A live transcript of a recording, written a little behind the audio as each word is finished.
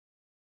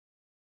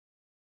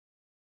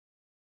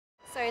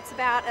So it's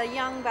about a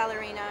young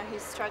ballerina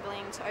who's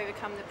struggling to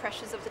overcome the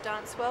pressures of the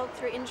dance world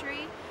through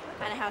injury,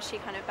 and how she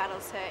kind of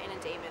battles her inner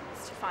demons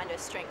to find her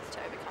strength to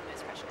overcome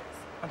those pressures.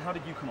 And how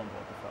did you come on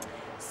board the film?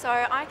 So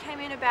I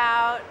came in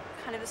about,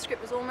 the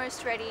script was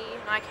almost ready,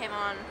 and I came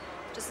on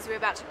just as we were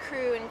about to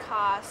crew and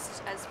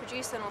cast as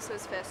producer and also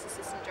as first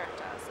assistant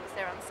director, so I was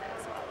there on set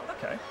as well.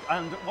 Okay,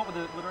 and what were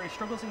there any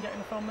struggles in getting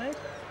the film made?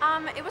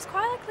 It was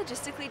quite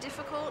logistically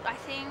difficult, I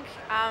think.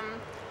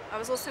 I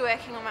was also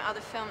working on my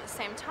other film at the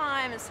same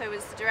time, and so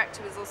was the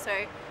director was also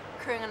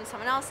crewing on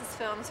someone else's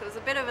film, so it was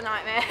a bit of a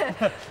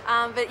nightmare.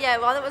 But yeah,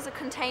 while it was a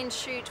contained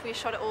shoot, we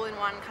shot it all in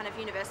one kind of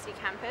university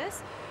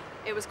campus.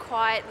 It was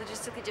quite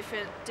logistically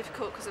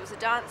difficult because it was a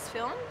dance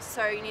film,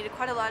 so you needed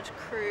quite a large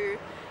crew,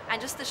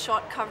 and just the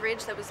shot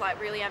coverage that was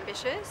really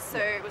ambitious. So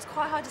it was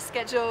quite hard to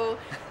schedule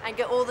and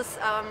get all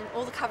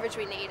the coverage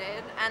we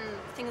needed, and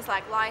things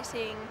like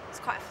lighting. It's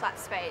quite a flat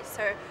space,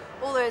 so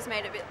all those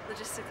made it a bit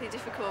logistically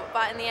difficult.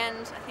 But in the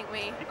end, I think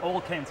it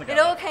all came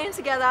together. It all came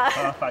together.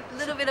 Perfect. A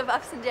little bit of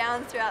ups and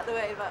downs throughout the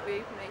way, but we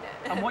made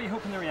it. And what are you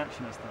hoping the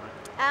reaction is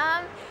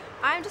tonight?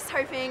 I'm just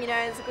hoping,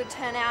 there's a good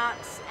turnout,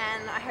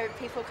 and I hope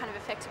people are kind of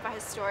affected by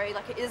his story.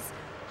 It is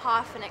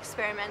half an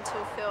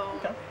experimental film,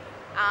 okay.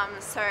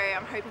 So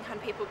I'm hoping kind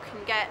of people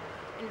can get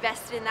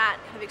invested in that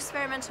kind of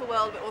experimental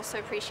world, but also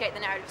appreciate the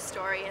narrative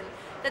story, and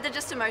that they're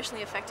just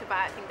emotionally affected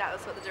by it. I think that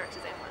was what the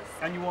director's aim was.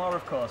 And you are,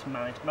 of course,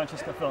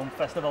 Manchester Film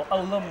Festival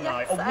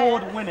alumni, Yes,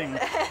 award-winning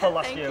for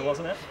last year, you.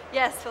 wasn't it?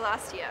 Yes, for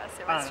last year.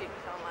 So my student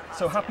film won last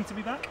So happy year. to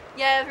be back?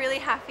 Yeah, really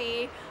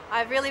happy.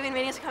 I've really been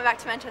meaning to come back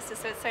to Manchester,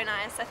 so it's so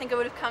nice. I think I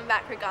would have come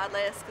back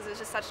regardless because it was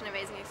just such an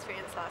amazing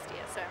experience last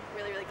year. So I'm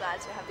really, really glad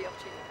to have the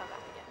opportunity to come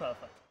back again.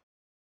 Perfect.